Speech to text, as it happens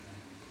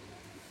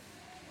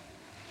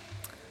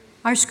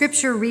Our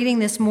scripture reading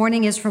this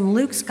morning is from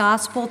Luke's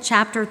Gospel,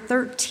 chapter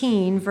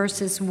 13,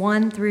 verses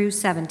 1 through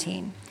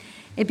 17.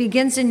 It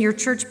begins in your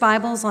church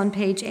Bibles on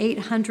page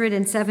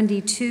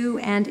 872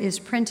 and is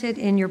printed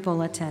in your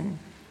bulletin.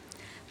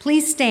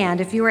 Please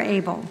stand if you are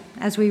able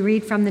as we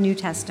read from the New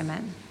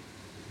Testament.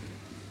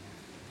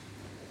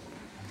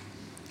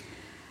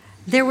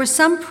 There were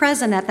some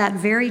present at that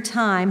very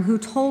time who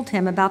told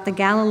him about the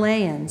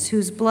Galileans,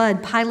 whose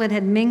blood Pilate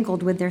had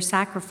mingled with their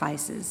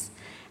sacrifices.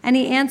 And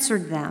he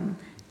answered them,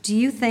 "Do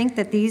you think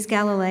that these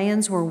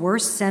Galileans were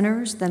worse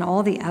sinners than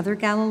all the other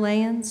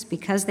Galileans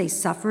because they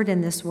suffered in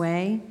this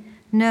way?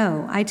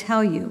 No, I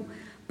tell you,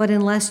 but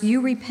unless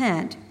you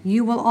repent,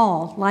 you will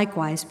all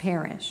likewise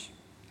perish.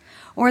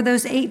 Or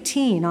those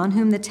 18 on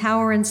whom the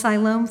tower in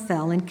Siloam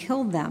fell and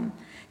killed them,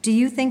 do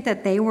you think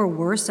that they were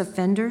worse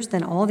offenders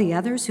than all the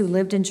others who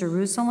lived in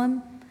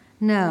Jerusalem?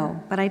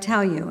 No, but I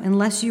tell you,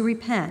 unless you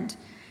repent,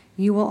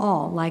 you will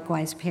all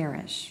likewise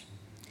perish."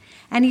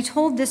 And he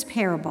told this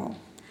parable.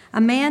 A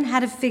man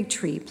had a fig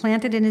tree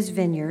planted in his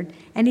vineyard,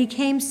 and he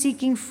came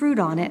seeking fruit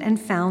on it and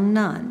found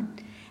none.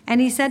 And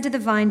he said to the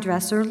vine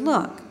dresser,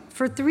 "Look,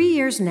 for 3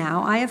 years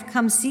now I have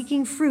come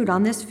seeking fruit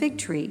on this fig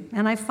tree,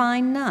 and I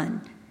find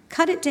none.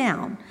 Cut it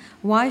down.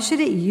 Why should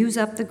it use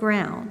up the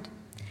ground?"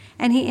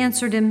 And he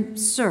answered him,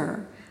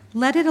 "Sir,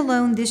 let it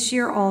alone this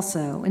year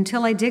also,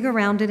 until I dig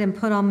around it and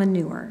put on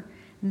manure.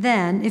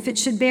 Then, if it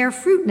should bear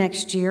fruit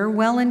next year,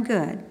 well and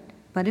good.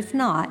 But if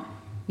not,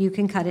 you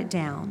can cut it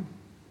down."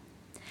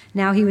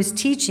 Now he was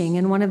teaching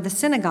in one of the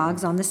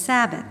synagogues on the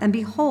Sabbath, and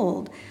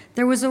behold,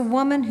 there was a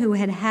woman who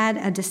had had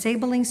a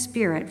disabling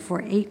spirit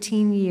for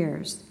 18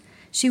 years.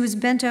 She was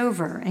bent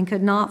over and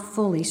could not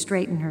fully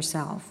straighten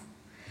herself.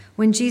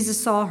 When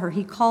Jesus saw her,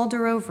 he called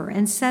her over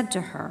and said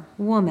to her,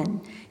 "Woman,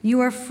 you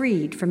are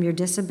freed from your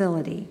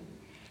disability."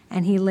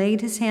 And he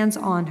laid his hands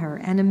on her,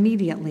 and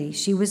immediately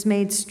she was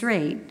made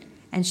straight,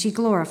 and she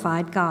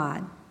glorified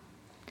God.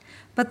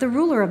 But the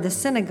ruler of the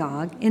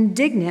synagogue,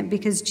 indignant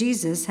because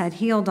Jesus had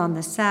healed on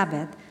the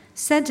Sabbath,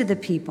 said to the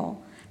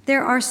people,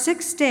 "There are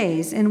 6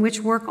 days in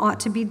which work ought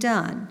to be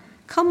done.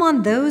 Come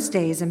on those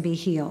days and be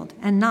healed,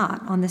 and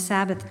not on the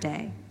Sabbath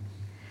day."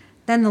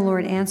 Then the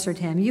Lord answered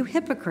him, "You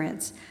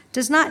hypocrites,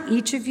 does not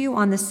each of you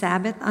on the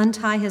Sabbath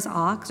untie his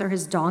ox or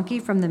his donkey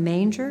from the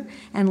manger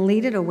and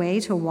lead it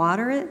away to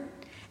water it?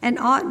 And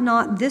ought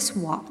not this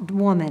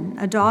woman,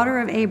 a daughter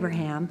of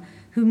Abraham,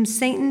 whom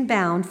Satan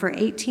bound for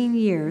 18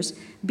 years,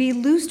 be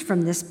loosed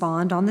from this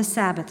bond on the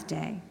Sabbath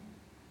day?"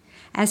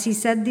 As he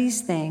said these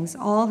things,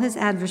 all his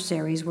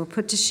adversaries were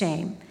put to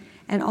shame,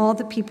 and all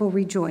the people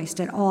rejoiced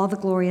at all the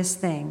glorious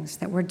things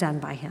that were done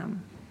by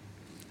him.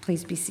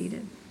 Please be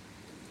seated.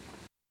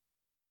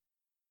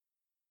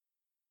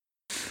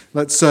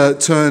 Let's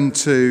turn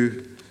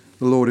to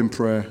the Lord in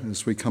prayer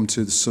as we come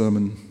to the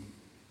sermon.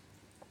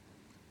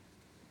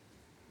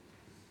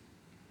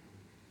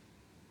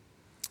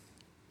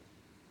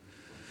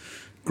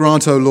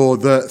 Grant, O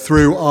Lord, that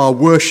through our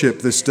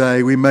worship this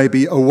day we may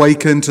be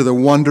awakened to the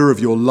wonder of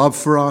your love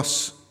for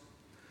us,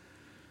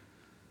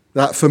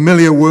 that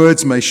familiar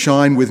words may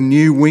shine with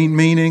new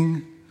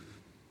meaning,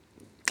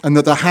 and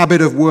that the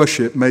habit of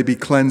worship may be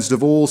cleansed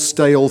of all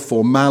stale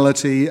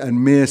formality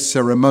and mere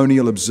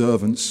ceremonial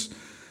observance.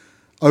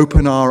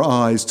 Open our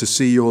eyes to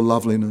see your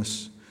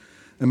loveliness,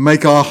 and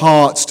make our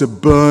hearts to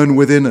burn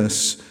within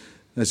us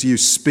as you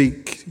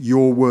speak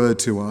your word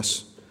to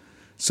us,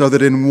 so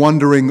that in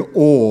wondering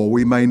awe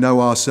we may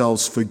know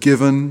ourselves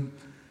forgiven,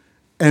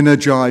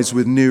 energized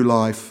with new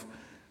life,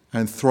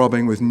 and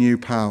throbbing with new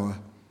power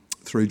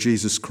through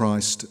Jesus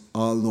Christ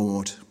our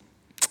Lord.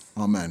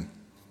 Amen.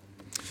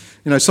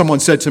 You know, someone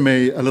said to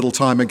me a little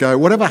time ago,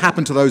 "Whatever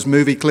happened to those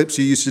movie clips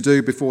you used to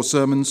do before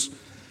sermons?"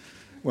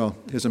 Well,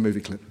 here's a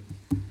movie clip.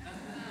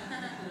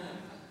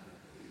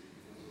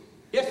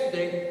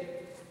 Yesterday,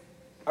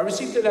 I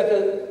received a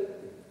letter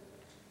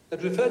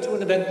that referred to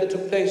an event that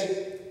took place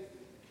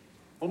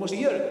almost a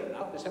year ago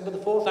now, December the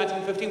 4th,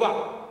 1951.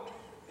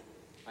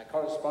 My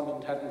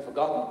correspondent hadn't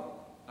forgotten.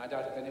 I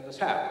doubt if any of us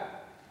have.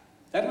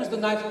 That was the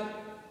night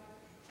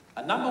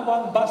a number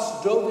 1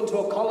 bus drove into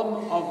a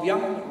column of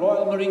young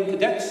Royal Marine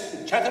cadets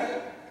in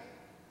Chatham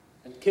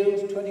and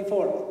killed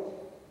 24 of them.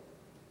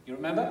 You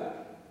remember?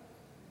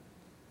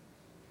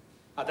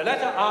 Now, the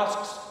letter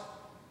asks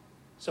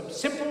some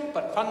simple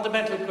but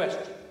fundamental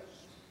questions.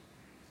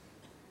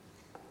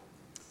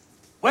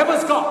 Where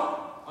was God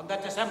on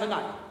that December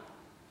night?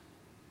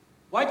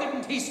 Why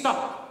didn't he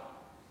stop?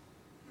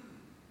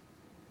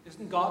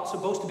 Isn't God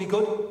supposed to be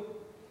good?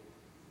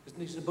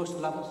 Isn't he supposed to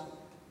love us?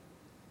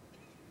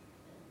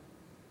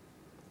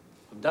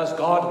 And does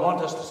God want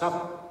us to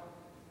suffer?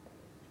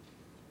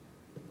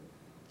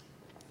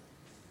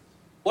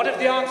 What if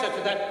the answer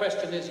to that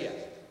question is yes?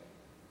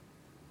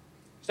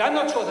 So I'm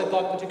not sure that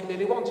God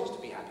particularly wants us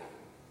to be happy.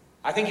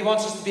 I think he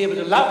wants us to be able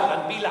to love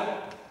and be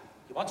loved.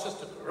 He wants us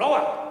to grow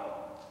up.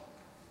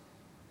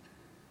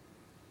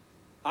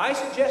 I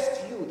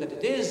suggest to you that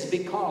it is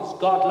because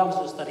God loves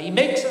us that he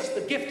makes us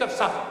the gift of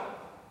suffering.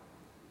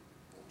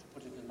 To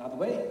put it another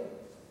way,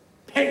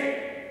 pain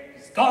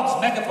is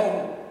God's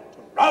megaphone to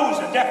rouse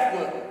a deaf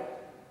world.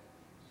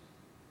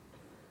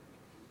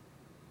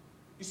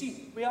 You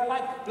see, we are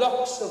like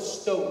blocks of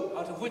stone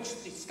out of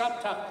which the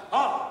sculptor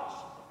carves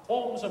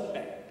forms of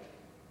men.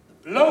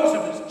 The blows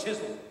of his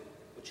chisel,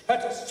 which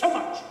hurt us so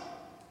much,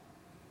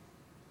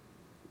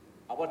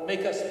 are what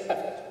make us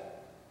perfect.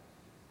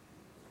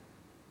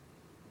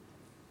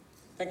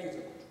 Thank you so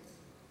much.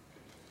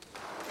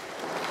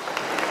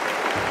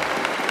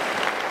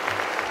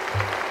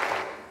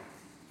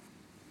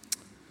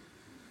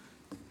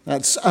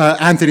 That's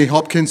Anthony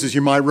Hopkins, as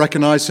you might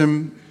recognize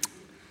him,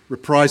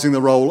 reprising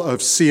the role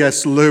of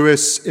C.S.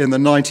 Lewis in the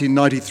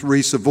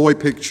 1993 Savoy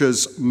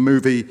Pictures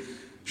movie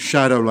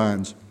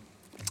Shadowlands.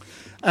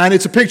 And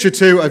it's a picture,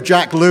 too, of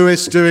Jack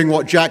Lewis doing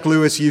what Jack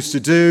Lewis used to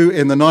do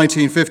in the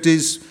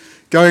 1950s,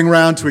 going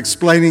around to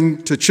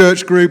explaining to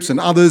church groups and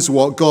others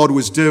what God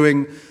was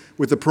doing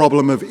with the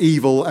problem of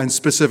evil and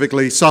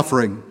specifically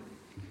suffering.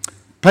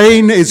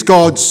 Pain is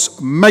God's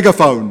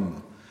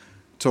megaphone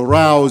to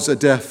rouse a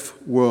deaf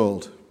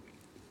world.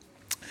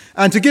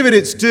 And to give it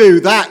its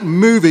due, that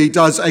movie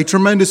does a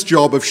tremendous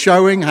job of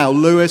showing how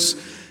Lewis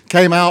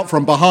came out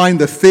from behind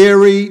the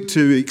theory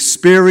to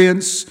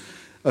experience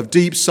of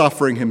deep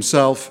suffering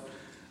himself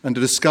and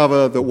to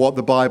discover that what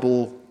the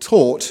Bible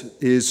taught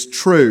is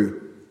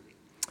true.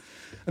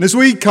 And as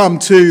we come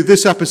to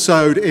this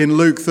episode in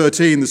Luke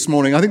 13 this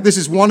morning, I think this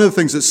is one of the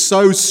things that's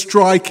so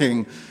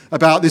striking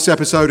about this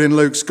episode in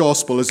Luke's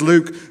Gospel. As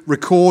Luke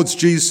records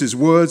Jesus'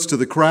 words to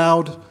the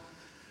crowd,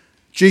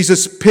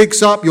 Jesus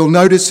picks up, you'll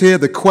notice here,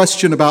 the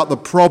question about the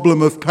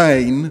problem of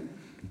pain,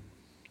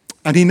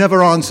 and he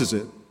never answers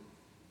it.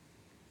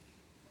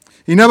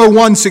 He never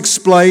once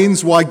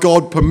explains why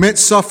God permits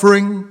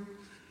suffering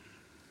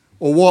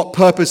or what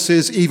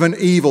purposes even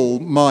evil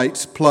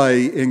might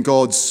play in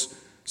God's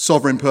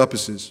sovereign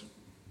purposes.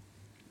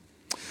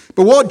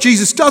 But what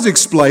Jesus does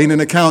explain in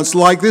accounts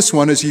like this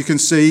one, as you can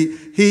see,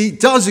 he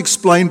does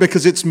explain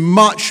because it's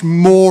much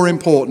more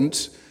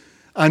important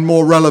and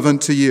more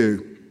relevant to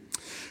you.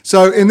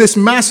 So in this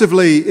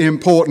massively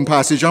important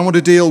passage, I want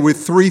to deal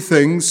with three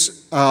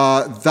things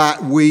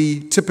that we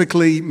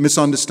typically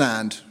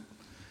misunderstand.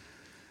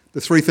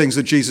 The three things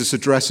that Jesus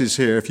addresses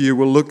here. If you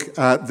will look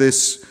at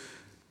this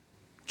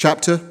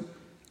chapter,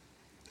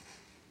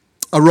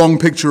 a wrong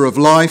picture of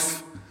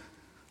life,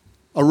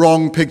 a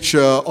wrong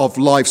picture of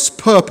life's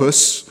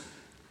purpose,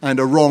 and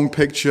a wrong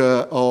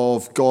picture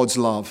of God's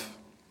love.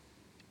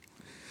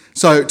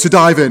 So to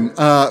dive in,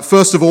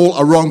 first of all,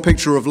 a wrong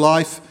picture of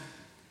life.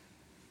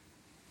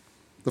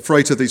 The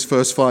freight of these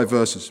first 5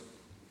 verses.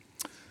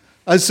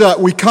 As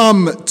we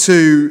come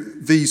to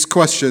these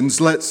questions,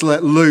 let's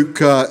let Luke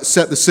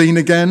set the scene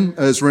again,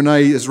 as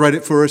Renee has read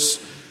it for us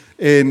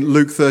in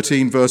Luke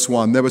 13, verse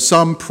 1. There were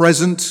some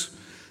present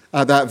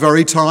at that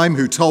very time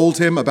who told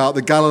him about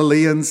the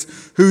Galileans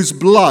whose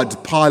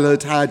blood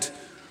Pilate had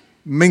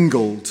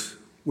mingled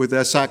with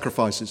their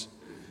sacrifices.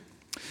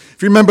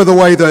 If you remember the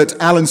way that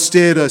Alan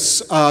steered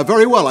us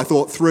very well, I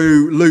thought,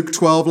 through Luke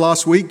 12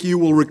 last week, you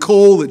will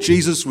recall that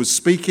Jesus was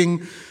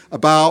speaking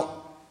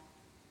about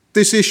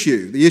this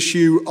issue, the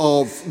issue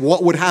of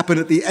what would happen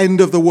at the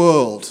end of the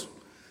world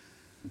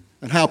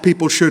and how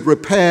people should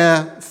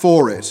prepare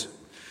for it.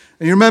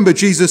 And you remember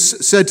Jesus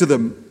said to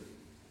them,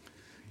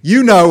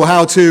 "You know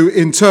how to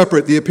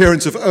interpret the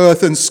appearance of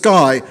earth and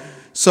sky,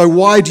 so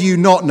why do you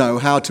not know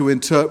how to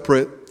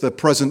interpret the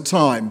present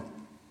time?"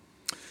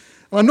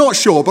 I'm not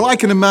sure, but I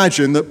can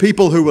imagine that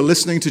people who were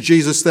listening to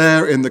Jesus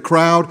there in the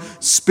crowd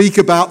speak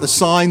about the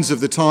signs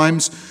of the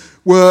times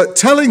were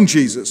telling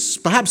Jesus,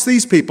 perhaps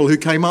these people who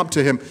came up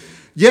to him,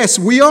 "Yes,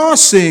 we are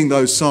seeing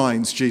those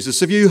signs, Jesus.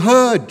 Have you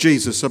heard,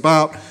 Jesus,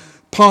 about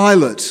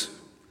Pilate,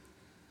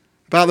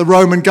 about the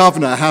Roman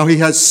governor, how he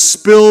has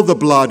spilled the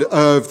blood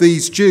of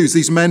these Jews,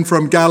 these men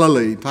from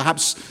Galilee,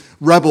 perhaps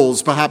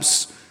rebels,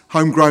 perhaps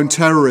homegrown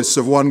terrorists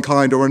of one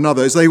kind or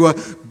another, as they were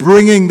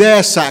bringing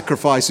their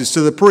sacrifices to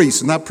the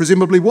priests, and that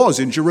presumably was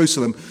in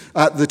Jerusalem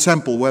at the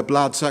temple where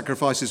blood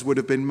sacrifices would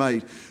have been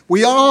made.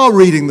 We are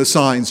reading the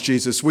signs,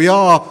 Jesus. We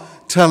are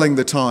telling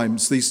the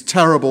times, these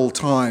terrible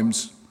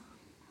times."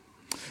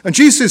 And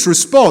Jesus'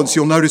 response,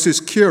 you'll notice, is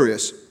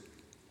curious.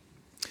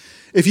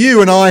 If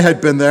you and I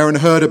had been there and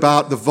heard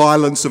about the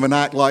violence of an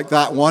act like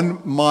that one,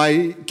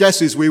 my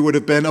guess is we would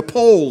have been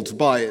appalled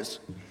by it.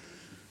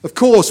 Of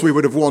course we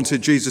would have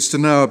wanted Jesus to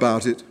know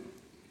about it.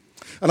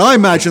 And I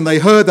imagine they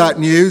heard that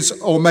news,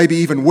 or maybe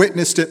even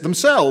witnessed it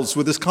themselves,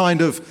 with this kind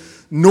of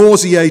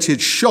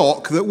nauseated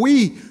shock that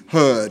we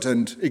heard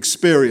and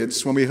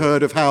experienced when we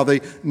heard of how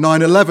the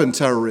 9/11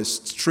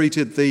 terrorists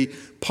treated the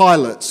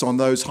pilots on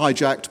those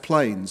hijacked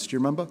planes. Do you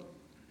remember?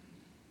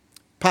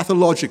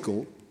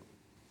 Pathological,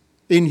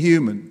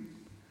 inhuman,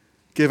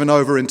 given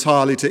over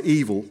entirely to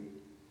evil.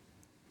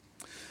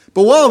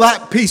 But while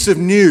that piece of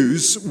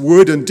news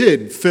would and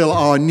did fill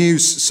our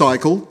news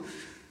cycle,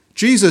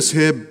 Jesus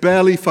here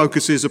barely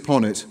focuses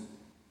upon it.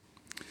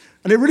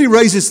 And it really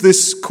raises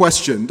this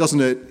question, doesn't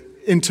it,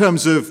 in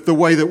terms of the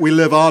way that we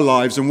live our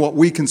lives and what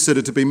we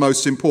consider to be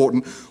most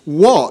important.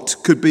 What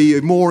could be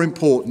more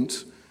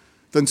important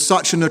than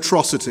such an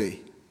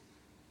atrocity?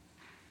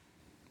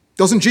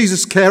 Doesn't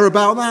Jesus care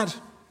about that?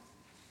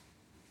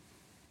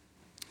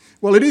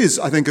 Well, it is,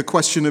 I think, a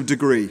question of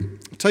degree.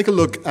 Take a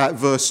look at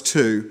verse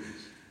 2.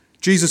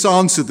 Jesus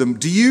answered them,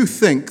 "Do you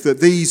think that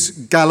these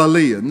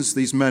Galileans,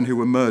 these men who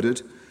were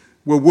murdered,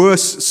 were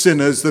worse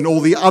sinners than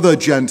all the other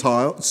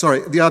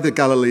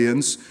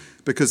Galileans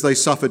because they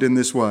suffered in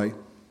this way?"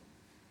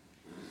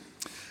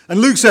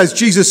 And Luke says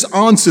Jesus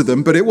answered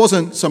them, but it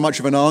wasn't so much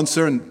of an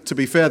answer, and to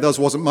be fair, there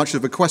wasn't much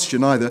of a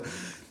question either,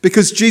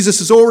 because Jesus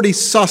has already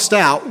sussed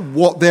out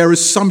what their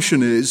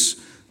assumption is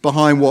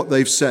behind what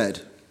they've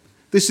said.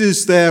 This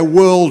is their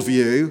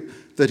worldview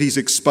that he's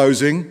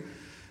exposing.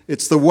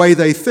 It's the way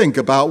they think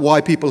about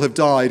why people have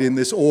died in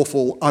this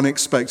awful,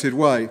 unexpected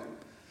way.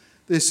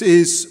 This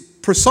is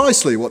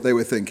precisely what they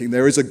were thinking.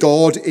 There is a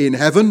God in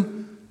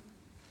heaven.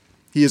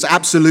 He is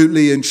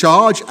absolutely in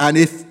charge. And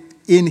if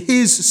in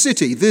his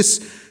city, this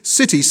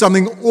city,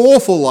 something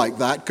awful like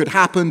that could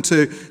happen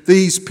to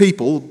these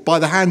people by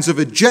the hands of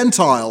a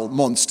Gentile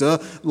monster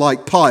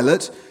like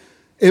Pilate,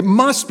 it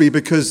must be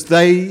because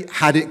they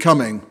had it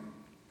coming.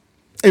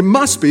 It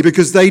must be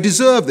because they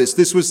deserve this.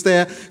 This was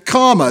their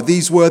karma.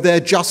 These were their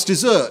just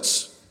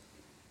desserts.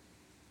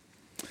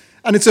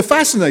 And it's a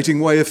fascinating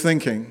way of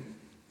thinking,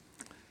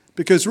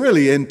 because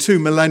really in 2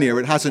 millennia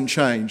it hasn't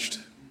changed.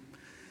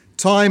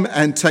 Time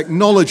and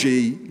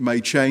technology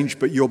may change,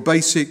 but your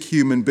basic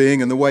human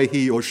being and the way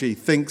he or she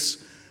thinks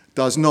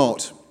does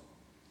not.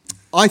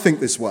 I think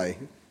this way,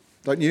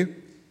 don't you?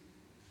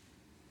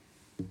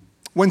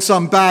 When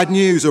some bad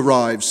news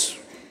arrives,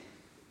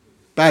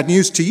 bad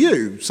news to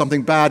you,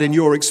 something bad in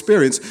your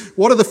experience,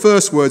 what are the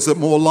first words that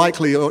more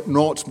likely or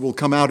not will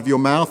come out of your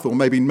mouth, or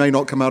maybe may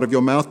not come out of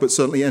your mouth, but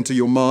certainly enter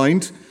your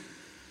mind?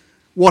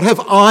 What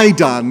have I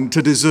done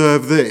to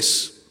deserve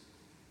this?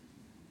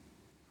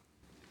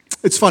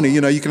 It's funny,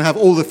 you can have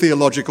all the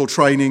theological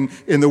training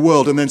in the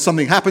world, and then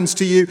something happens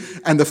to you,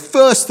 and the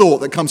first thought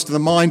that comes to the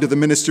mind of the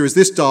minister is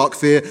this dark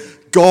fear: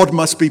 God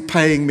must be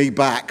paying me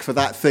back for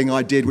that thing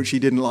I did which he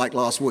didn't like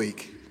last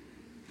week.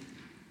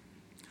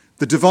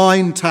 The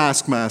divine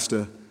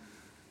taskmaster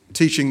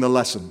teaching the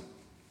lesson.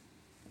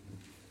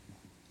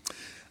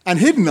 And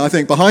hidden, I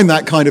think, behind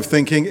that kind of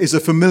thinking is a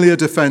familiar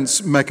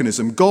defense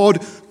mechanism.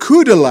 God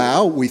could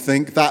allow, we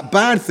think, that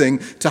bad thing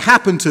to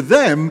happen to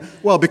them,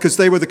 well, because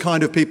they were the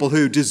kind of people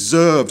who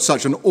deserved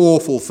such an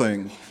awful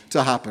thing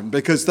to happen,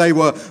 because they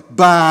were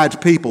bad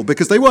people,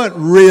 because they weren't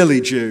really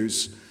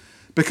Jews,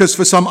 because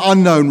for some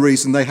unknown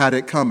reason they had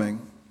it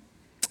coming.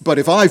 But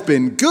if I've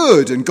been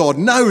good, and God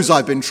knows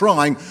I've been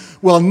trying,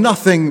 well,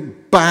 nothing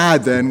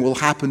bad then will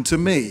happen to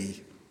me.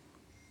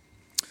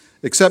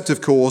 Except, of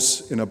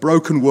course, in a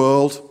broken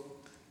world,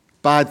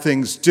 bad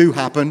things do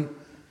happen,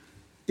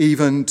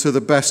 even to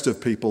the best of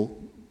people,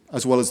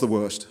 as well as the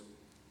worst.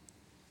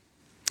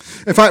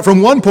 In fact,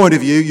 from one point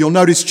of view, you'll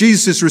notice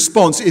Jesus'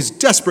 response is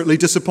desperately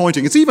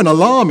disappointing. It's even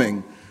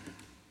alarming.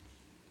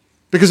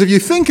 Because if you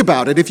think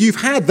about it, if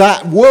you've had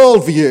that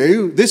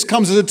worldview, this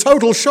comes as a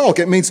total shock.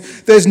 It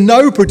means there's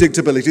no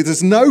predictability,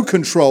 there's no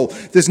control,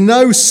 there's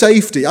no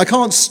safety. I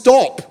can't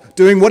stop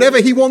doing whatever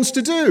he wants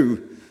to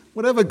do.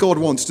 Whatever God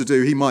wants to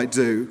do, he might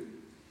do.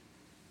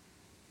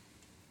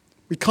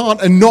 We can't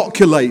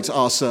inoculate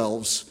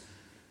ourselves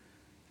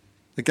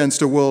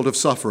against a world of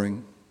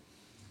suffering.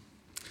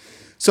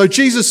 So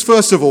Jesus,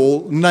 first of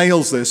all,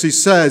 nails this. He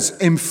says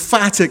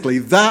emphatically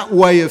that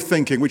way of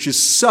thinking, which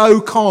is so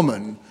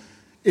common,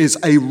 is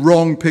a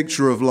wrong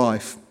picture of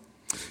life.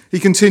 He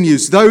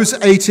continues, those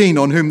 18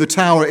 on whom the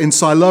tower in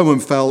Siloam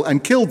fell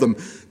and killed them,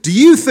 do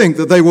you think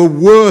that they were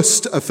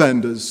worse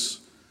offenders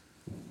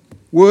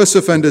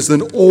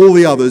than all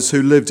the others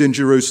who lived in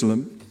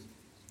Jerusalem?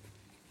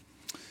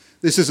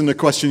 This isn't a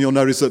question you'll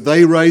notice that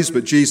they raised,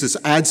 but Jesus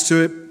adds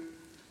to it.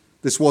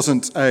 This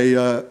wasn't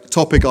a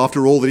topic,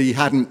 after all, that he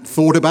hadn't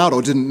thought about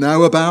or didn't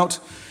know about.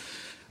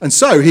 And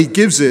so he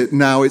gives it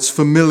now its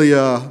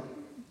familiar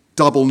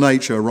double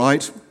nature,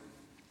 right?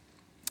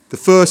 The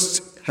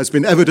first has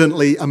been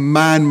evidently a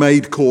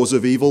man-made cause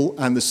of evil,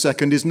 and the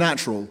second is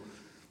natural,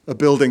 a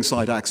building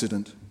site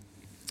accident.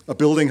 A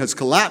building has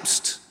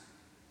collapsed.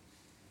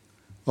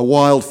 A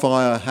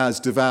wildfire has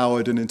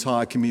devoured an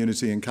entire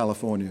community in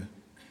California.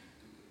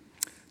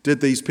 Did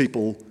these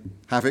people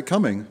have it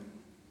coming?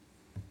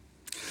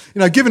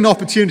 Given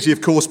opportunity, of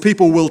course,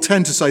 people will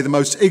tend to say the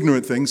most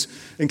ignorant things,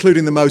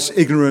 including the most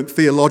ignorant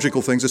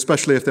theological things,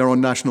 especially if they're on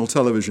national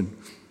television.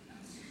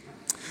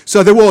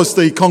 So there was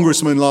the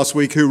congressman last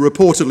week who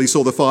reportedly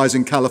saw the fires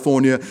in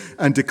California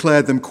and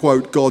declared them,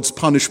 quote, God's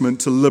punishment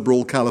to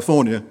liberal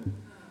California,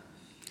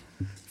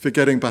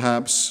 forgetting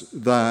perhaps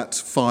that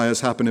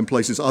fires happen in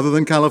places other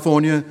than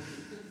California,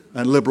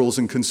 and liberals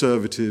and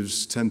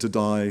conservatives tend to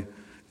die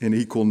in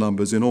equal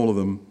numbers in all of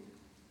them.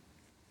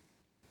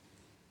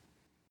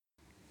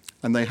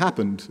 And they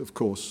happened, of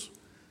course,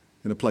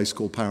 in a place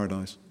called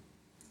Paradise.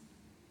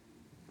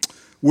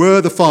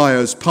 Were the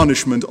fires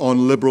punishment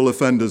on liberal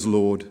offenders,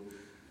 Lord?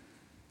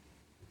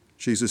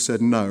 Jesus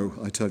said, no,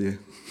 I tell you,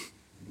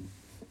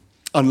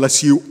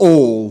 unless you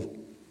all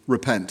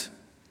repent.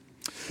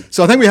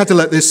 So I think we have to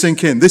let this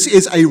sink in. This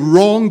is a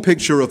wrong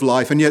picture of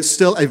life, and yet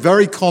still a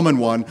very common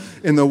one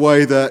in the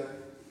way that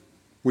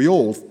we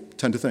all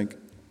tend to think.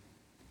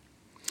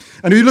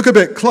 And if you look a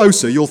bit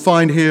closer, you'll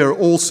find here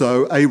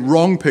also a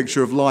wrong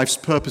picture of life's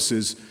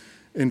purposes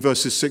in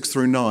verses 6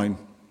 through 9.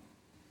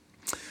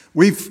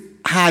 We've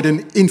had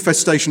an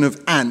infestation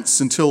of ants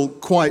until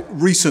quite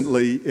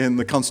recently in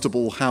the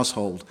Constable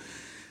household.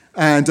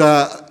 And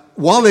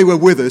while they were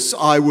with us,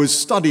 I was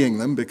studying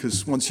them,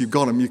 because once you've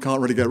got them, you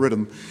can't really get rid of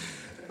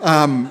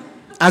them,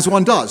 as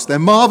one does. They're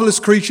marvelous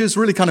creatures,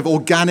 really kind of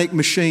organic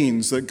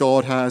machines that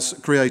God has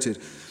created.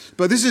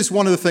 But this is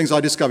one of the things I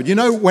discovered. You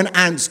know, when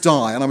ants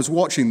die, and I was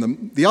watching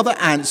them, the other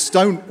ants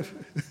don't...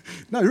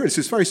 No, this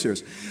is very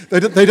serious.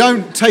 They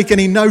don't take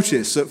any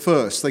notice at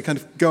first. They kind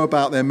of go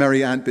about their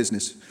merry ant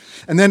business.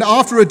 And then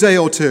after a day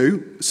or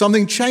two,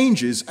 something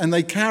changes, and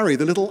they carry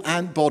the little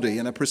ant body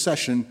in a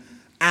procession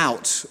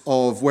out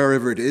of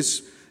wherever it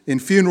is, in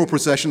funeral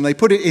procession. They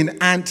put it in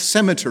ant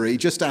cemetery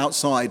just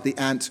outside the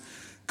ant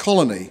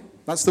colony.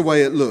 That's the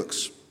way it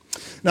looks.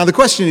 Now the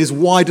question is,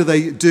 why do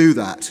they do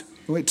that?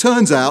 Well, it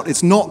turns out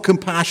it's not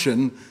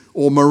compassion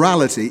or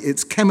morality,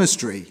 it's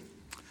chemistry.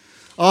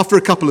 After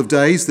a couple of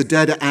days, the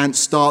dead ant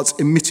starts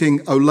emitting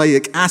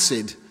oleic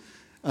acid,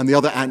 and the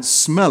other ants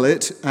smell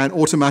it and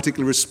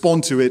automatically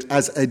respond to it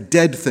as a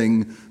dead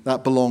thing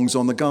that belongs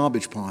on the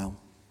garbage pile.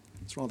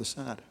 It's rather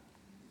sad.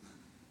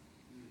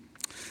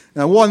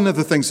 Now, one of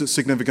the things that's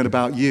significant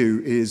about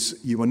you is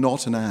you are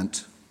not an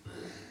ant.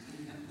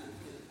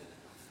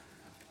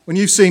 When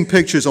you've seen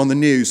pictures on the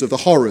news of the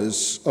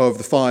horrors of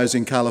the fires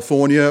in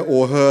California,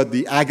 or heard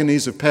the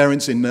agonies of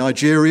parents in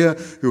Nigeria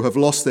who have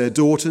lost their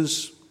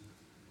daughters,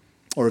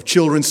 or of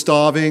children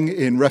starving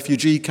in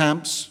refugee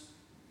camps,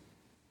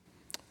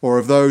 or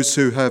of those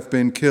who have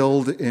been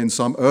killed in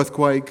some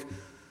earthquake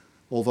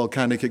or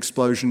volcanic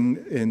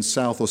explosion in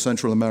South or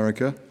Central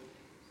America,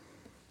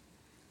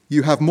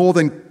 you have more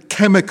than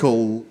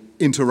chemical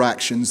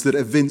interactions that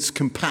evince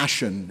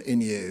compassion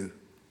in you,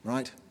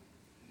 right?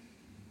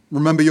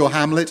 Remember your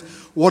Hamlet?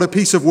 What a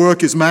piece of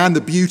work is man,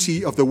 the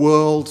beauty of the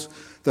world,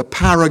 the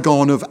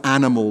paragon of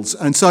animals.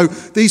 And so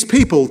these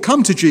people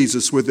come to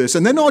Jesus with this,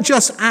 and they're not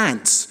just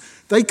ants.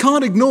 They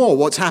can't ignore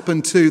what's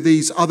happened to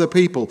these other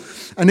people.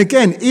 And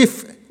again,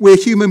 if we're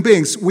human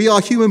beings, we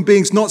are human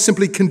beings not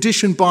simply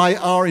conditioned by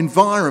our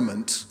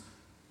environment,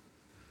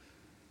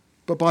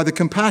 but by the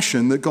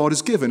compassion that God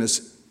has given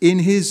us in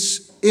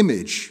his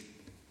image.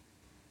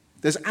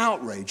 There's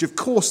outrage. Of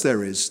course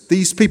there is.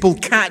 These people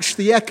catch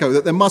the echo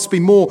that there must be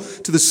more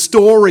to the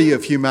story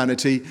of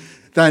humanity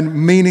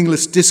than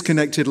meaningless,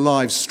 disconnected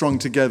lives strung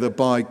together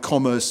by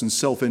commerce and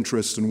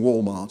self-interest and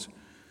Walmart.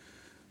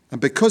 And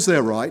because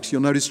they're right,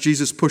 you'll notice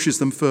Jesus pushes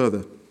them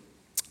further.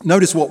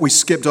 Notice what we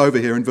skipped over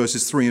here in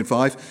verses 3 and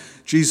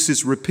 5.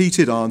 Jesus'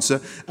 repeated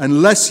answer,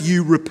 unless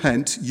you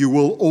repent, you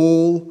will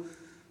all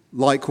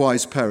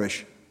likewise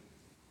perish.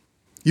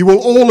 You will,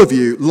 all of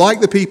you, like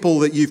the people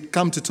that you've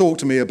come to talk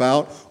to me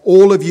about,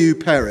 all of you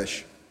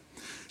perish.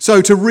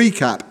 So to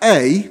recap,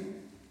 A,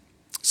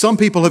 some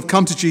people have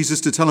come to Jesus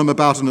to tell him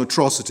about an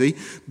atrocity.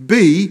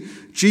 B,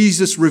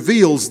 Jesus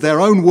reveals their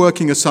own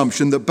working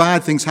assumption that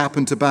bad things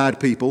happen to bad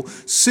people.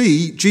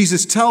 C,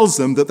 Jesus tells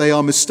them that they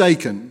are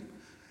mistaken,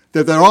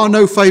 that there are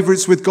no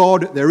favorites with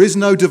God, there is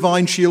no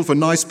divine shield for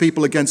nice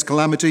people against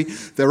calamity,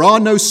 there are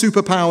no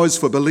superpowers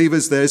for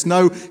believers, there's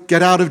no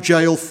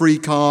get-out-of-jail-free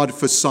card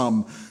for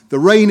some. The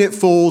rain, it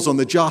falls on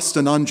the just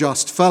and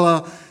unjust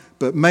fella,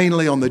 but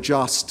mainly on the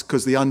just,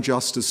 because the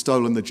unjust has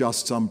stolen the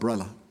just's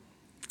umbrella.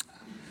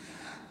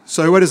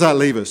 So where does that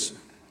leave us?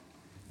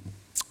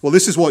 Well,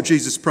 this is what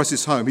Jesus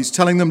presses home. He's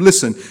telling them,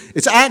 listen,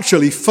 it's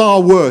actually far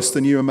worse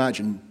than you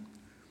imagine.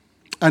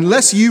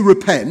 Unless you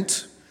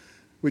repent,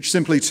 which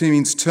simply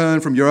means turn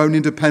from your own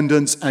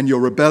independence and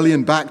your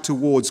rebellion back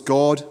towards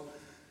God,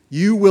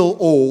 you will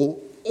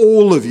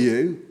all of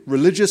you,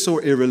 religious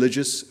or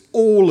irreligious,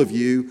 all of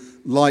you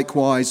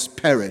likewise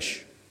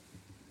perish.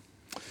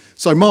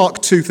 So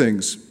mark two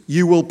things.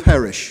 You will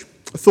perish.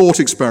 A thought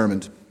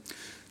experiment.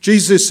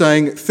 Jesus is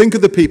saying, think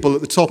of the people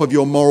at the top of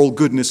your moral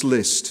goodness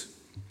list.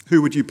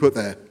 Who would you put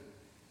there?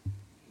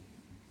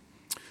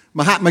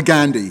 Mahatma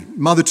Gandhi,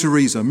 Mother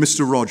Teresa,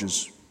 Mr.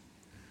 Rogers.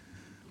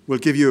 We'll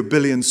give you 1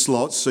 billion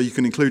slots so you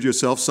can include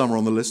yourself somewhere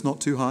on the list, not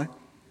too high.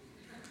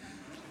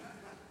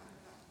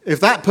 If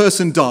that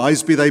person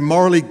dies, be they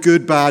morally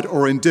good, bad,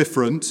 or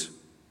indifferent,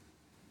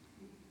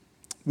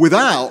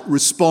 without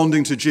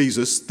responding to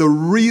Jesus, the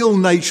real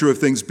nature of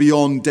things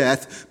beyond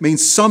death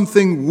means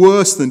something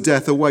worse than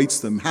death awaits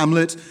them.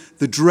 Hamlet,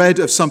 the dread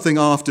of something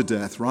after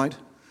death, right?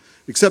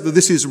 Except that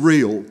this is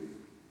real.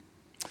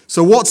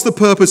 So what's the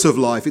purpose of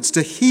life? It's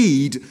to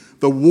heed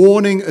the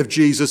warning of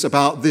Jesus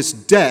about this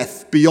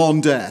death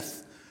beyond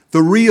death,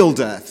 the real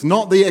death,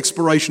 not the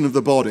expiration of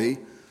the body,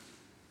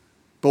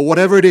 but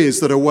whatever it is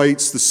that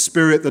awaits the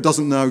spirit that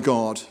doesn't know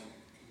God.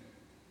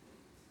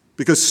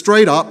 Because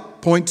straight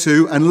up, point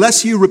 2,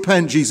 unless you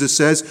repent, Jesus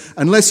says,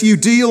 unless you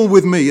deal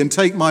with me and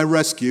take my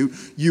rescue,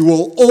 you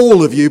will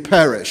all of you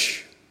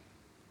perish.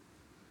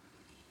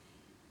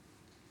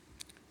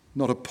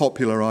 Not a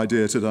popular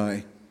idea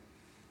today.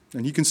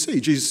 And you can see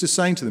Jesus is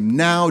saying to them,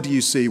 now do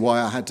you see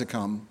why I had to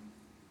come?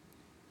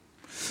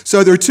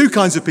 So there are two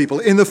kinds of people.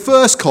 In the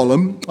first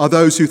column are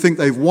those who think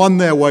they've won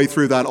their way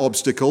through that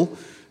obstacle,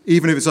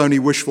 even if it's only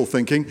wishful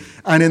thinking.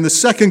 And in the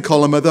second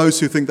column are those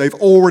who think they've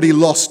already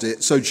lost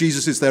it, so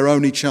Jesus is their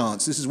only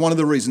chance. This is one of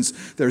the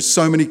reasons there are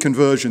so many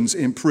conversions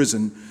in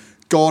prison.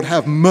 God,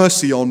 have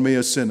mercy on me,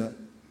 a sinner.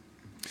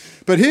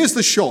 But here's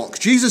the shock.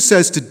 Jesus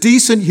says to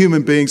decent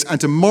human beings and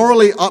to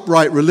morally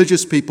upright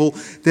religious people,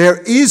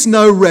 there is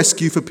no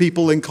rescue for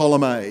people in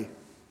column A.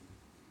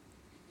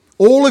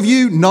 All of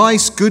you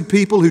nice, good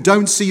people who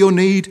don't see your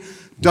need,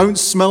 don't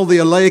smell the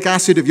oleic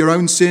acid of your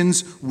own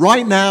sins,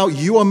 right now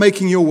you are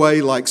making your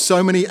way like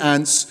so many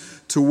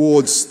ants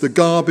towards the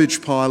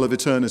garbage pile of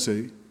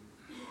eternity.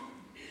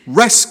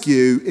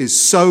 Rescue is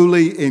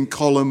solely in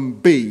column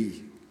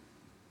B,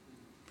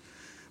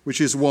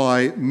 which is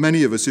why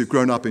many of us who've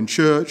grown up in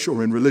church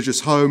or in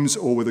religious homes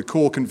or with a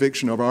core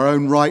conviction of our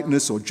own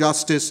rightness or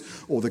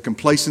justice or the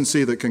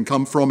complacency that can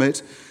come from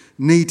it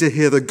need to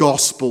hear the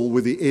gospel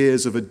with the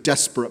ears of a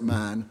desperate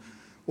man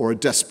or a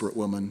desperate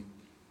woman.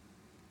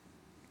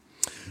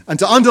 And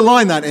to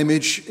underline that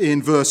image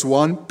in verse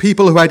 1,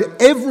 people who had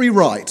every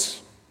right,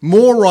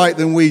 more right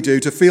than we do,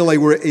 to feel they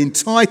were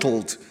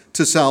entitled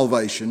to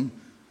salvation,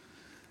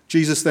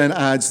 Jesus then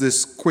adds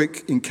this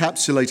quick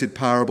encapsulated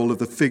parable of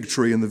the fig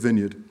tree and the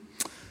vineyard.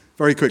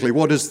 Very quickly,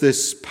 what does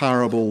this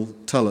parable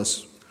tell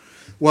us?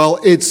 Well,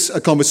 it's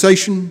a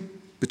conversation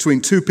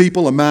between two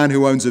people, a man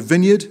who owns a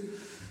vineyard,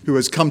 who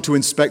has come to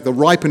inspect the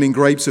ripening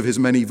grapes of his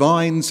many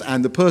vines,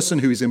 and the person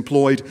who is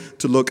employed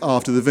to look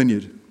after the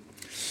vineyard.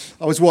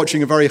 I was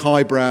watching a very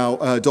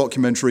highbrow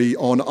documentary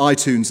on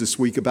iTunes this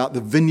week about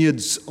the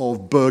vineyards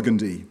of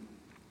Burgundy.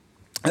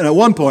 And at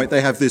one point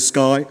they have this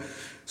guy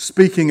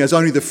speaking as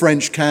only the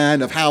French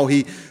can of how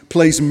he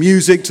plays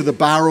music to the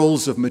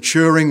barrels of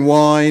maturing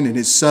wine in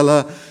his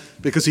cellar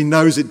because he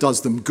knows it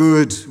does them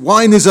good.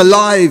 Wine is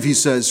alive, he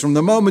says. From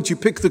the moment you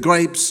pick the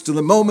grapes to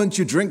the moment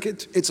you drink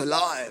it, it's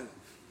alive.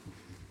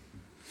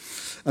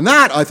 And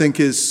that, I think,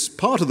 is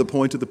part of the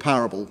point of the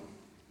parable.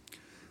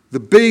 The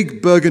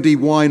big Burgundy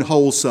wine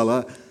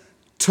wholesaler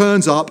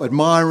turns up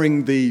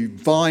admiring the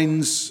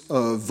vines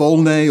of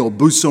Volnay or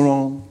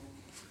Bousseron.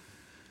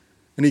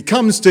 And he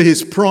comes to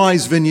his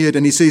prize vineyard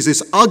and he sees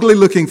this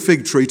ugly-looking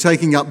fig tree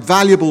taking up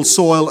valuable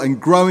soil and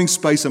growing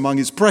space among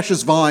his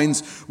precious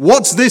vines.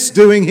 What's this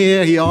doing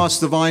here? He asks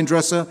the vine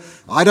dresser.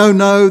 I don't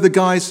know, the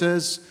guy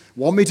says.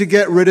 Want me to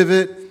get rid of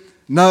it?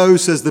 No,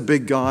 says the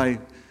big guy.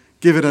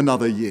 Give it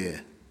another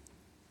year.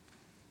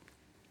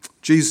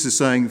 Jesus is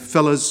saying,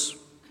 fellas,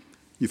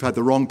 you've had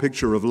the wrong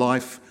picture of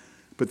life,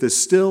 but there's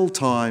still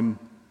time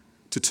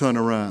to turn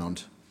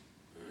around.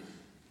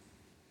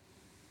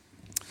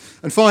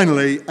 And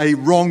finally, a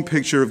wrong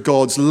picture of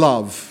God's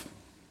love,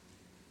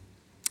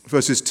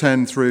 verses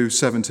 10 through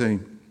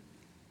 17.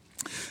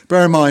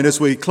 Bear in mind as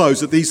we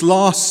close that these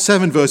last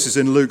 7 verses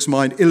in Luke's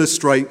mind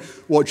illustrate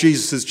what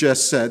Jesus has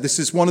just said. This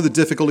is one of the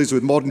difficulties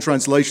with modern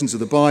translations of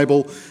the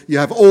Bible. You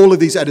have all of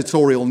these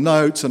editorial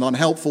notes and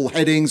unhelpful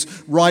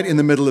headings right in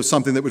the middle of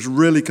something that was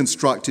really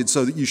constructed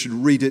so that you should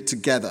read it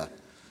together.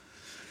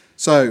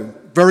 So,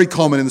 very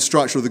common in the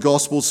structure of the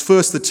Gospels.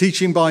 First, the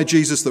teaching by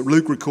Jesus that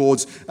Luke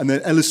records, and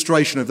then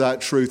illustration of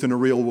that truth in a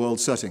real-world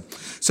setting.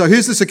 So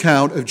here's this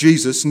account of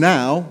Jesus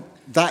now,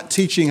 that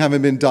teaching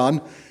having been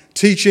done,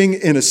 teaching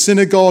in a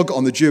synagogue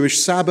on the Jewish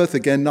Sabbath.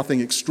 Again,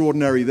 nothing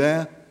extraordinary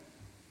there.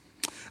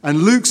 And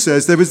Luke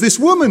says there was this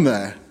woman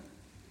there.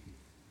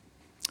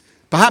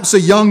 Perhaps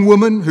a young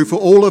woman who for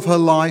all of her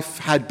life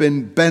had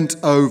been bent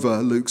over,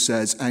 Luke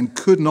says, and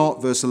could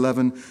not, verse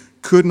 11,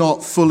 could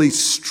not fully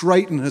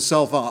straighten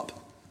herself up.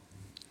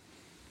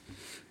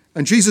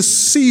 And Jesus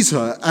sees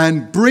her,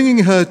 and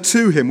bringing her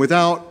to him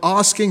without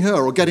asking her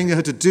or getting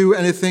her to do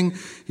anything,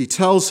 he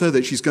tells her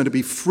that she's going to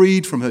be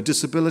freed from her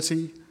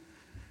disability.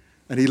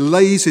 And he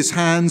lays his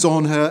hands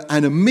on her,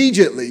 and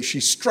immediately she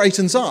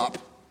straightens up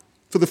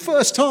for the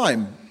first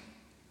time.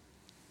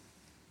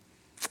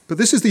 But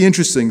this is the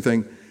interesting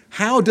thing.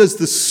 How does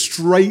the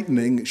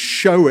straightening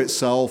show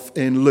itself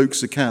in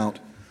Luke's account?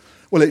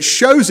 Well, it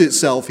shows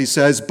itself, he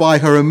says, by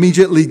her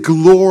immediately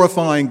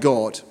glorifying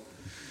God.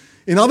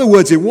 In other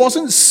words, it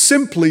wasn't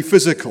simply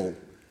physical.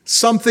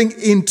 Something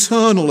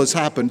internal has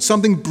happened.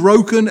 Something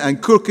broken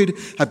and crooked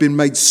had been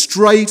made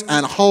straight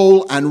and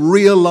whole and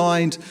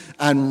realigned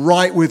and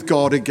right with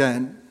God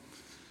again.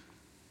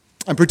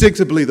 And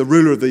predictably, the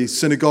ruler of the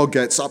synagogue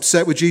gets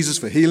upset with Jesus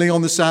for healing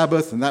on the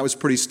Sabbath, and that was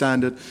pretty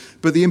standard.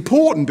 But the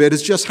important bit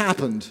has just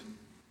happened.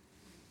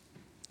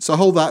 So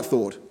hold that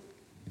thought.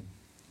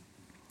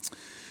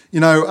 You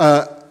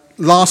know,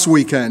 last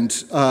weekend,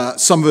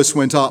 some of us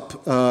went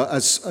up,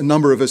 as a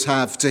number of us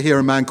have, to hear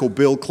a man called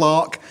Bill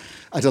Clark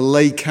at a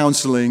lay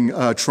counseling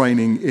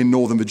training in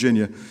Northern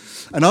Virginia.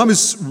 And I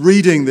was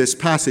reading this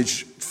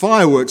passage.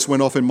 Fireworks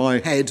went off in my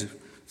head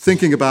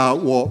thinking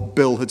about what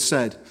Bill had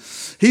said.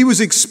 He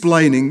was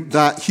explaining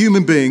that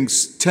human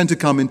beings tend to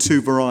come in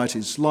 2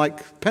 varieties,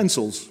 like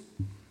pencils,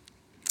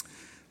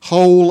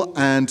 whole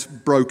and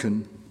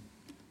broken.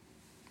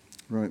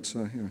 Right,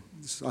 so here,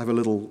 I have a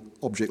little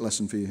object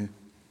lesson for you here.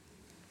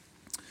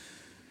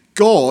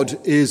 God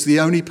is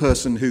the only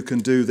person who can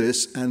do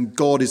this, and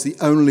God is the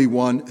only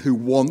one who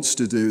wants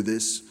to do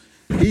this.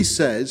 He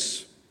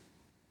says,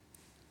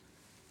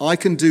 I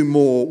can do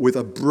more with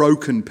a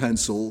broken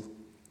pencil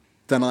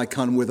than I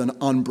can with an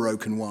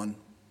unbroken one.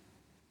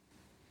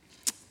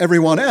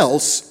 Everyone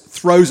else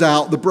throws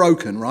out the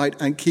broken, right,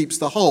 and keeps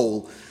the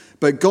whole.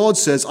 But God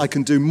says, I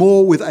can do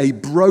more with a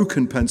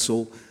broken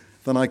pencil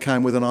than I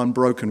can with an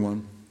unbroken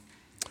one.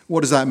 What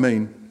does that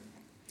mean?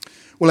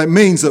 Well, it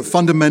means that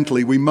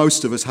fundamentally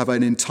most of us have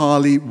an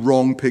entirely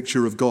wrong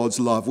picture of God's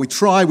love. We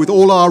try with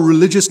all our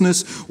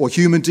religiousness or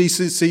human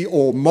decency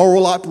or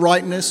moral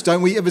uprightness,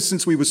 don't we, ever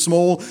since we were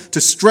small, to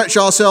stretch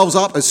ourselves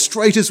up as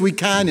straight as we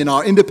can in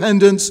our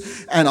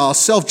independence and our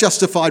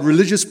self-justified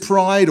religious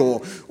pride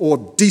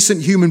or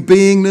decent human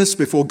beingness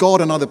before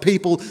God and other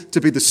people, to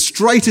be the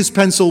straightest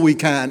pencil we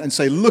can and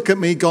say, look at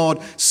me,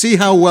 God, see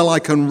how well I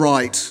can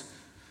write.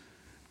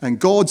 And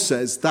God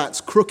says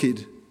that's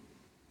crooked.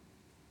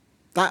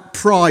 That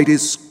pride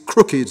is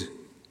crooked.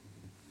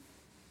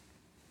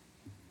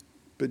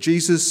 But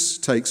Jesus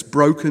takes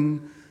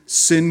broken,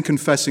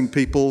 sin-confessing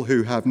people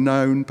who have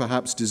known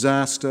perhaps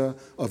disaster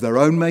of their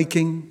own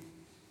making,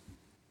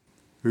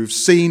 who've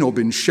seen or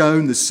been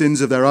shown the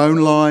sins of their own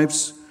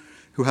lives,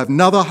 who have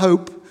no other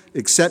hope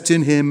except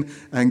in him,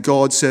 and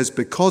God says,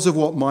 because of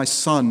what my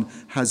Son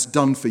has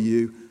done for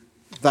you,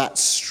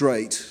 that's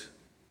straight.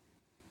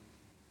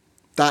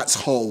 That's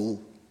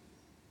whole.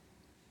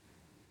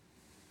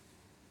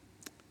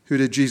 Who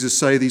did Jesus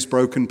say these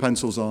broken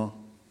pencils are?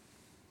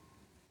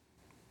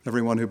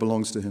 Everyone who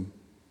belongs to him.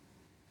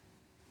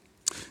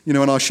 You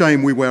know, in our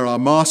shame, we wear our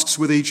masks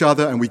with each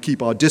other and we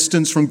keep our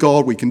distance from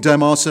God. We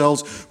condemn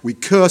ourselves. We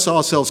curse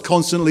ourselves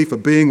constantly for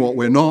being what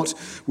we're not.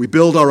 We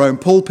build our own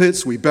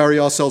pulpits. We bury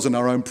ourselves in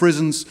our own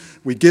prisons.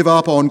 We give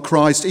up on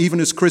Christ. Even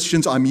as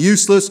Christians, I'm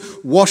useless,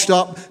 washed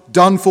up,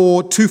 done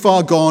for, too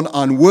far gone,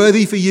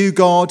 unworthy for you,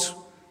 God.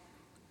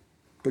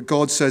 But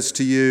God says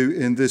to you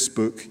in this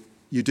book,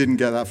 you didn't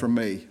get that from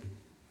me.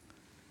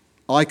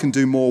 I can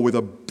do more with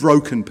a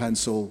broken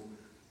pencil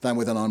than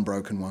with an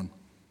unbroken one.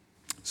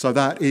 So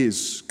that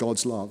is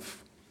God's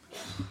love.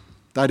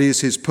 That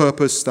is his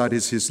purpose. That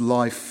is his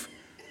life,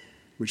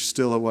 which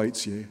still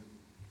awaits you.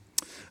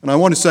 And I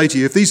want to say to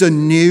you, if these are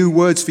new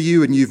words for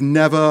you and you've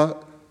never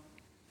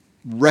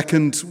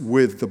reckoned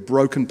with the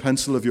broken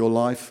pencil of your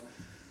life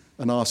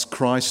and asked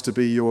Christ to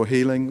be your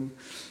healing,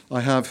 I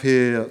have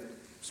here a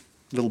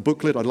little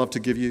booklet I'd love to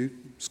give you.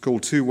 It's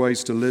called 2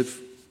 Ways to Live.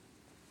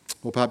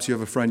 Or perhaps you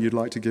have a friend you'd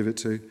like to give it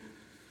to.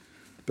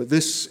 But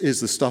this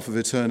is the stuff of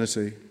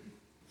eternity,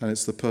 and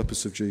it's the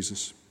purpose of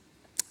Jesus.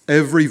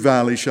 Every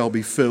valley shall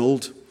be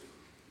filled,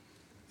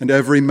 and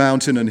every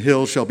mountain and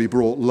hill shall be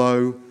brought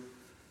low,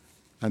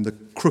 and the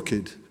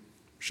crooked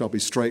shall be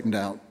straightened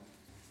out.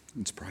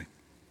 Let's pray.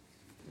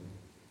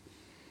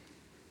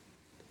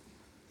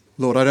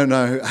 Lord, I don't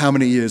know how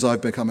many years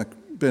I've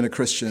been a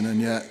Christian,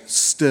 and yet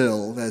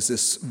still there's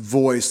this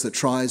voice that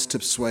tries to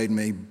persuade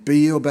me, be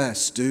your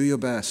best, do your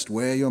best,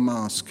 wear your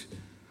mask.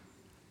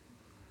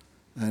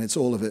 And it's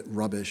all of it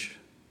rubbish.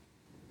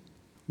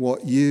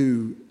 What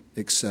you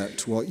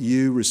accept, what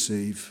you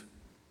receive,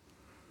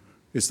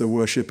 is the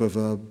worship of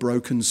a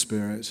broken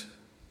spirit,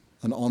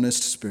 an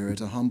honest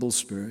spirit, a humble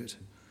spirit,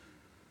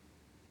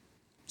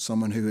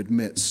 someone who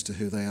admits to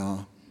who they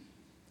are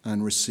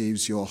and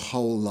receives your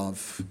whole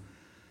love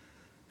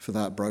for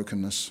that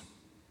brokenness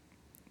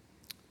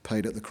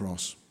paid at the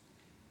cross.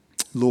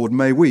 Lord,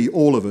 may we,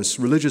 all of us,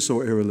 religious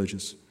or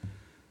irreligious,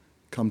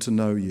 come to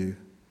know you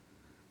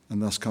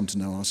and thus come to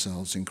know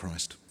ourselves in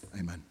Christ.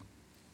 Amen.